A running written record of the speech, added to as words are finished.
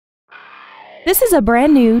This is a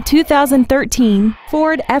brand new 2013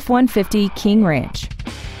 Ford F-150 King Ranch.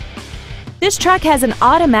 This truck has an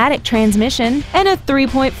automatic transmission and a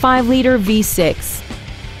 3.5-liter V6.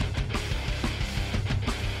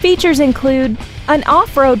 Features include an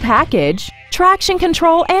off-road package, traction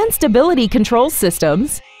control and stability control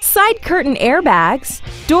systems, side curtain airbags,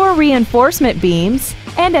 door reinforcement beams,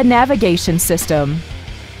 and a navigation system.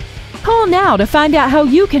 Call now to find out how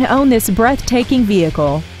you can own this breathtaking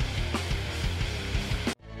vehicle.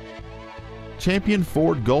 Champion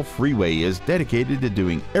Ford Gulf Freeway is dedicated to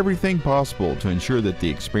doing everything possible to ensure that the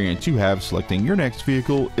experience you have selecting your next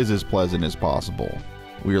vehicle is as pleasant as possible.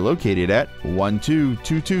 We are located at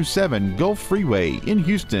 12227 Gulf Freeway in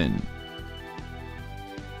Houston.